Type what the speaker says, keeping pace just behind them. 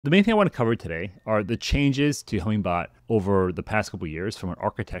The main thing I want to cover today are the changes to Hummingbot over the past couple of years from an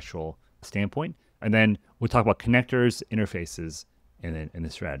architectural standpoint. And then we'll talk about connectors, interfaces, and the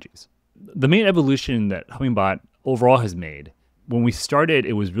strategies. The main evolution that Hummingbot overall has made, when we started,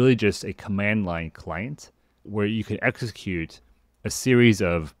 it was really just a command line client where you could execute a series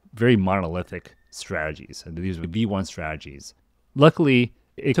of very monolithic strategies. And these were V1 strategies. Luckily,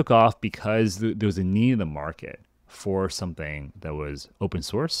 it took off because there was a need in the market for something that was open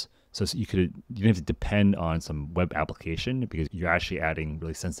source. So you didn't have to depend on some web application because you're actually adding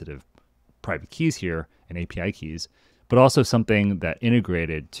really sensitive private keys here and API keys, but also something that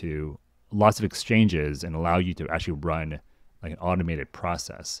integrated to lots of exchanges and allow you to actually run like an automated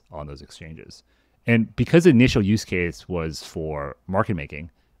process on those exchanges. And because the initial use case was for market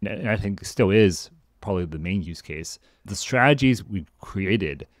making, and I think still is probably the main use case, the strategies we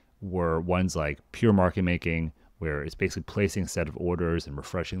created were ones like pure market making, where it's basically placing a set of orders and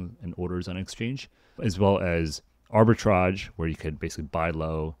refreshing an orders on an exchange, as well as arbitrage, where you could basically buy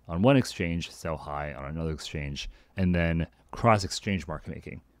low on one exchange, sell high on another exchange, and then cross-exchange market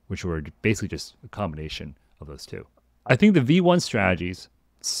making, which were basically just a combination of those two. I think the V1 strategies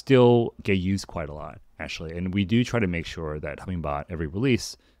still get used quite a lot, actually, and we do try to make sure that Hummingbot, every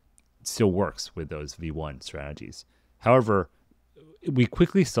release, still works with those V1 strategies. However, we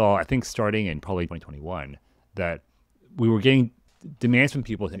quickly saw, I think starting in probably 2021, that we were getting demands from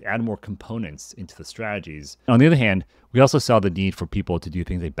people to add more components into the strategies. On the other hand, we also saw the need for people to do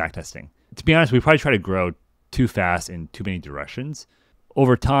things like backtesting. To be honest, we probably try to grow too fast in too many directions.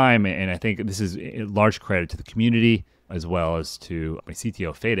 Over time, and I think this is a large credit to the community as well as to my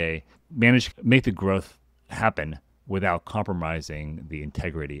CTO, Fede, managed to make the growth happen without compromising the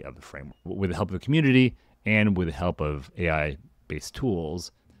integrity of the framework. With the help of the community and with the help of AI-based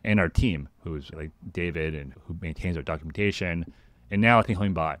tools, and our team, who's like David and who maintains our documentation. And now I think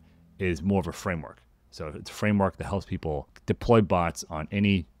Hummingbot is more of a framework. So it's a framework that helps people deploy bots on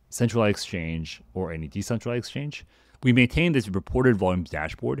any centralized exchange or any decentralized exchange. We maintain this reported volumes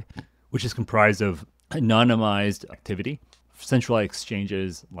dashboard, which is comprised of anonymized activity, centralized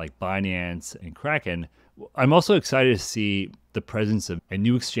exchanges like Binance and Kraken. I'm also excited to see the presence of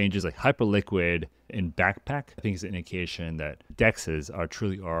new exchanges like Hyperliquid and Backpack. I think it's an indication that DEXs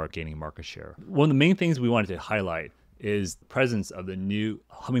truly are gaining market share. One of the main things we wanted to highlight is the presence of the new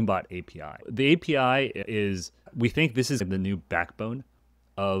Hummingbot API. The API is, we think this is the new backbone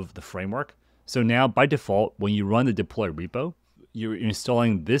of the framework. So now by default, when you run the deploy repo, you're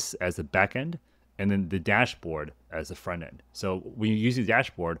installing this as the backend and then the dashboard as the front end. So when you use the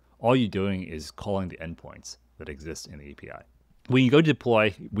dashboard, all you're doing is calling the endpoints that exist in the API. When you go to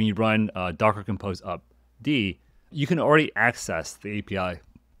deploy, when you run Docker Compose upd, you can already access the API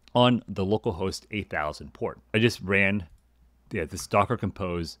on the localhost 8000 port. I just ran this Docker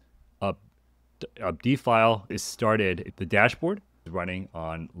Compose upd file. It started the dashboard running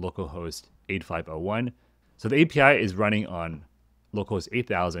on localhost 8501. So the API is running on localhost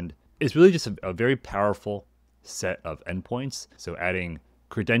 8000. It's really just a very powerful set of endpoints. So adding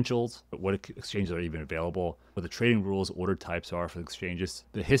credentials, what exchanges are even available, what the trading rules, order types are for the exchanges,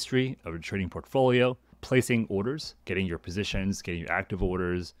 the history of a trading portfolio, placing orders, getting your positions, getting your active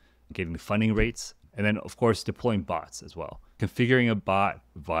orders, getting the funding rates, and then of course deploying bots as well. Configuring a bot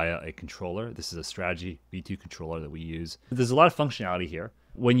via a controller. This is a strategy V2 controller that we use. There's a lot of functionality here.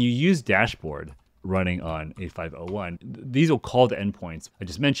 When you use dashboard running on 8501, these will call the endpoints I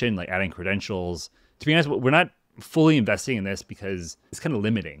just mentioned, like adding credentials. To be honest, we're not fully investing in this because it's kind of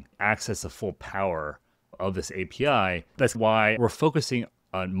limiting access to full power of this API. That's why we're focusing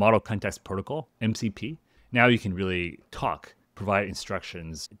on Model Context Protocol, MCP. Now you can really provide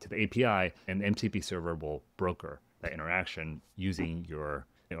instructions to the API, and the MCP server will broker that interaction using your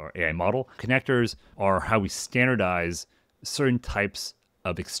AI model. Connectors are how we standardize certain types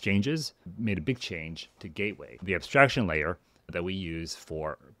of exchanges. Made a big change to Gateway, the abstraction layer that we use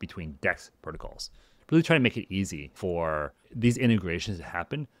between DEX protocols. Really try to make it easy for these integrations to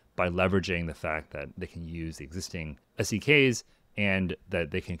happen by leveraging the fact that they can use the existing SDKs and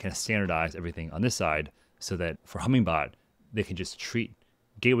that they can kind of standardize everything on this side so that for Hummingbot, they can just treat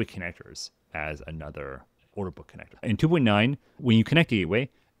gateway connectors as another order book connector. In 2.9, when you connect to Gateway,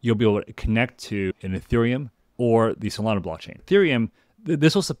 you'll be able to connect to an Ethereum or the Solana blockchain. Ethereum,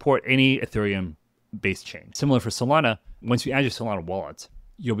 this will support any Ethereum-based chain. Similar for Solana, once you add your Solana wallet,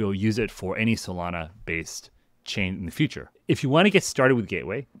 you'll be able to use it for any Solana-based chain in the future. If you want to get started with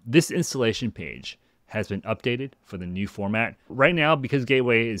Gateway, this installation page has been updated for the new format. Right now, because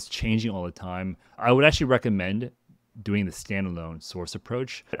Gateway is changing all the time, I would actually recommend doing the standalone source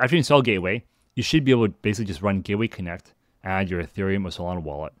approach. After you install Gateway, you should be able to basically just run Gateway Connect add your Ethereum or Solana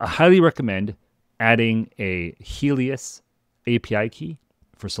wallet, I highly recommend adding a Helios API key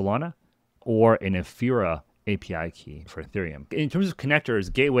for Solana or an Infura API key for Ethereum. In terms of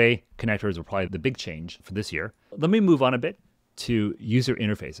connectors, gateway connectors are probably the big change for this year. Let me move on a bit to user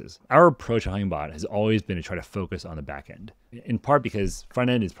interfaces. Our approach at Hummingbot has always been to try to focus on the back end, in part because front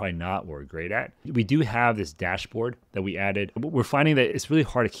end is probably not what we're great at. We do have this dashboard that we added, but we're finding that it's really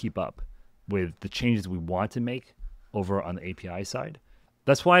hard to keep up with the changes we want to make over on the API side.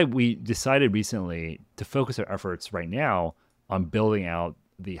 That's why we decided recently to focus our efforts right now on building out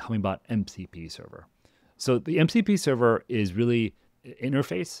the Hummingbot MCP server. So the MCP server is really an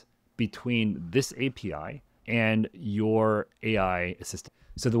interface between this API and your AI assistant.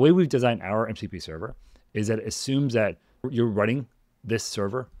 So the way we've designed our MCP server is that it assumes that you're running this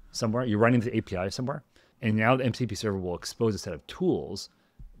server somewhere, you're running the API somewhere, and now the MCP server will expose a set of tools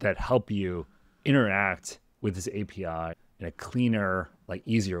that help you interact with this API in a cleaner, like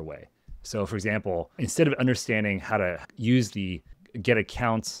easier way. So for example, instead of understanding how to use the get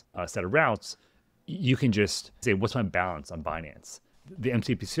accounts set of routes, you can just say, what's my balance on Binance? The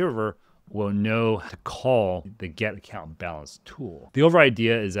MCP server will know how to call the get account balance tool. The overall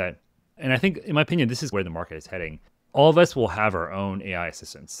idea is that, and I think, in my opinion, this is where the market is heading. All of us will have our own AI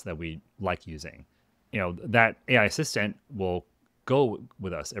assistants that we like using. That AI assistant will go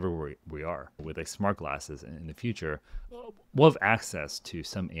with us everywhere we are. With like smart glasses in the future, we'll have access to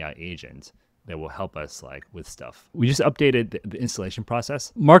some AI agent that will help us with stuff. We just updated the installation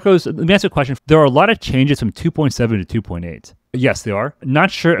process. Marcos, let me ask you a question. There are a lot of changes from 2.7 to 2.8. Yes, they are.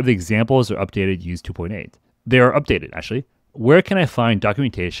 Not sure if the examples are updated use 2.8. They are updated, actually. Where can I find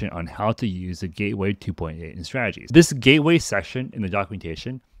documentation on how to use the Gateway 2.8 in strategies? This Gateway section in the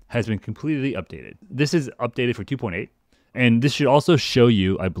documentation has been completely updated. This is updated for 2.8. And this should also show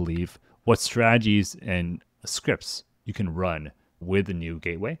you, I believe, what strategies and scripts you can run with the new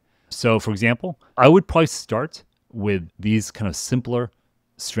Gateway. So for example, I would probably start with these kind of simpler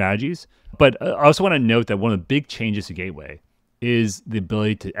strategies. But I also want to note that one of the big changes to Gateway is the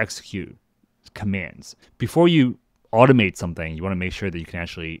ability to execute commands. Before you automate something, you want to make sure that you can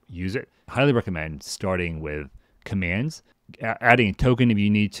actually use it. I highly recommend starting with commands, adding a token if you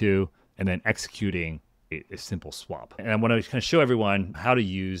need to, and then executing a simple swap. And I want to kind of show everyone how to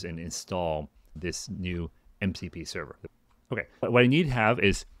use and install this new MCP server. Okay, what I need to have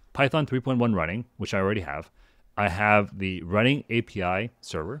is Python 3.1 running, which I already have. I have the running API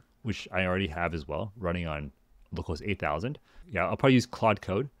server, which I already have as well, running on localhost 8000. Yeah, I'll probably use Claude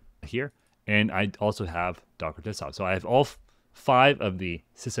Code here. And I also have Docker Desktop. So I have all 5 of the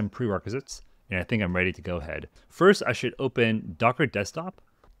system prerequisites, and I think I'm ready to go ahead. First, I should open Docker Desktop,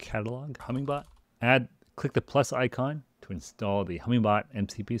 catalog, Hummingbot, click the plus icon to install the Hummingbot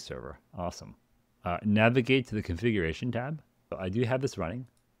MCP server. Awesome. Navigate to the configuration tab. So I do have this running,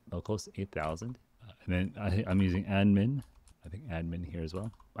 localhost 8000. And then I'm using admin. I think admin here as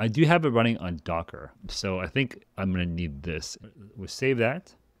well. I do have it running on Docker. So I think I'm going to need this. We'll save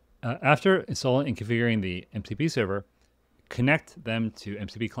that. After installing and configuring the MCP server, connect them to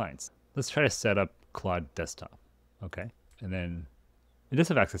MCP clients. Let's try to set up Claude Desktop. Okay. And then it does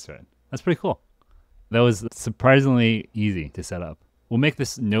have access to it. That's pretty cool. That was surprisingly easy to set up. We'll make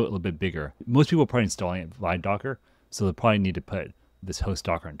this note a little bit bigger. Most people are probably installing it via Docker, so they'll probably need to put this host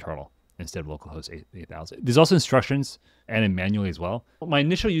Docker internal instead of localhost 8000. There's also instructions added manually as well. My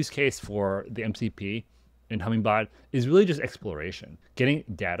initial use case for the MCP in Hummingbot is really just exploration, getting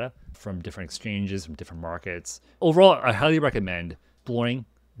data from different exchanges, from different markets. Overall, I highly recommend exploring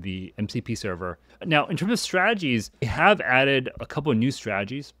the MCP server. Now, in terms of strategies, we have added a couple of new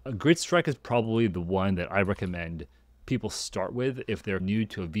strategies. A Grid Strike is probably the one that I recommend people start with if they're new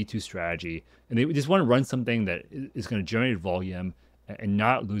to a V2 strategy and they just want to run something that is going to generate volume and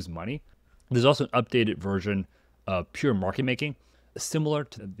not lose money. There's also an updated version of Pure Market Making, similar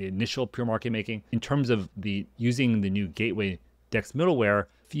to the initial Pure Market Making in terms of using the new Gateway DEX middleware,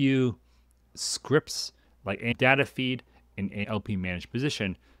 few scripts like a data feed and an LP managed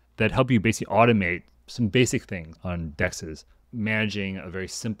position that help you basically automate some basic things on DEXs, managing a very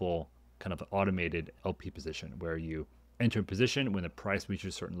simple kind of automated LP position where you enter a position when the price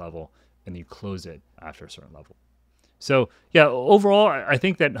reaches a certain level and you close it after a certain level. So yeah, overall, I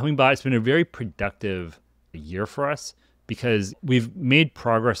think that Hummingbot has been a very productive year for us because we've made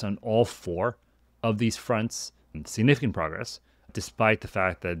progress on all 4 of these fronts, significant progress, despite the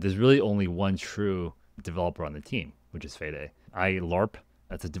fact that there's really only one true developer on the team, which is Fede. I LARP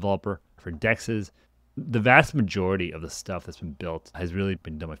as a developer for DEXs. The vast majority of the stuff that's been built has really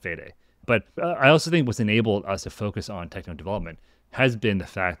been done by Fede. But I also think what's enabled us to focus on technical development has been the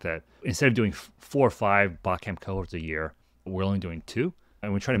fact that instead of doing 4 or 5 botcamp cohorts a year we're only doing 2.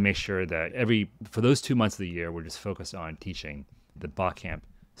 And we're trying to make sure that for those 2 months of the year, we're just focused on teaching the bot camp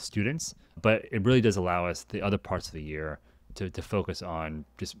students. But it really does allow us the other parts of the year to focus on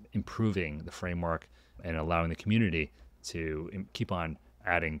just improving the framework and allowing the community to keep on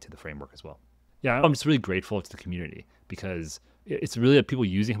adding to the framework as well. Yeah, I'm just really grateful to the community because it's really people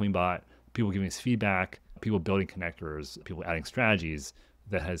using Hummingbot, people giving us feedback, people building connectors, people adding strategies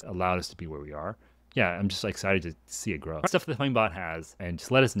that has allowed us to be where we are. Yeah, I'm just excited to see it grow. Stuff that Hummingbot has, and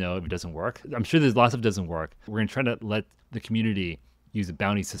just let us know if it doesn't work. I'm sure there's lots of it doesn't work. We're going to try to let the community use a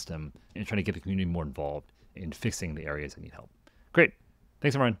bounty system and try to get the community more involved in fixing the areas that need help. Great.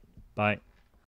 Thanks, everyone. Bye.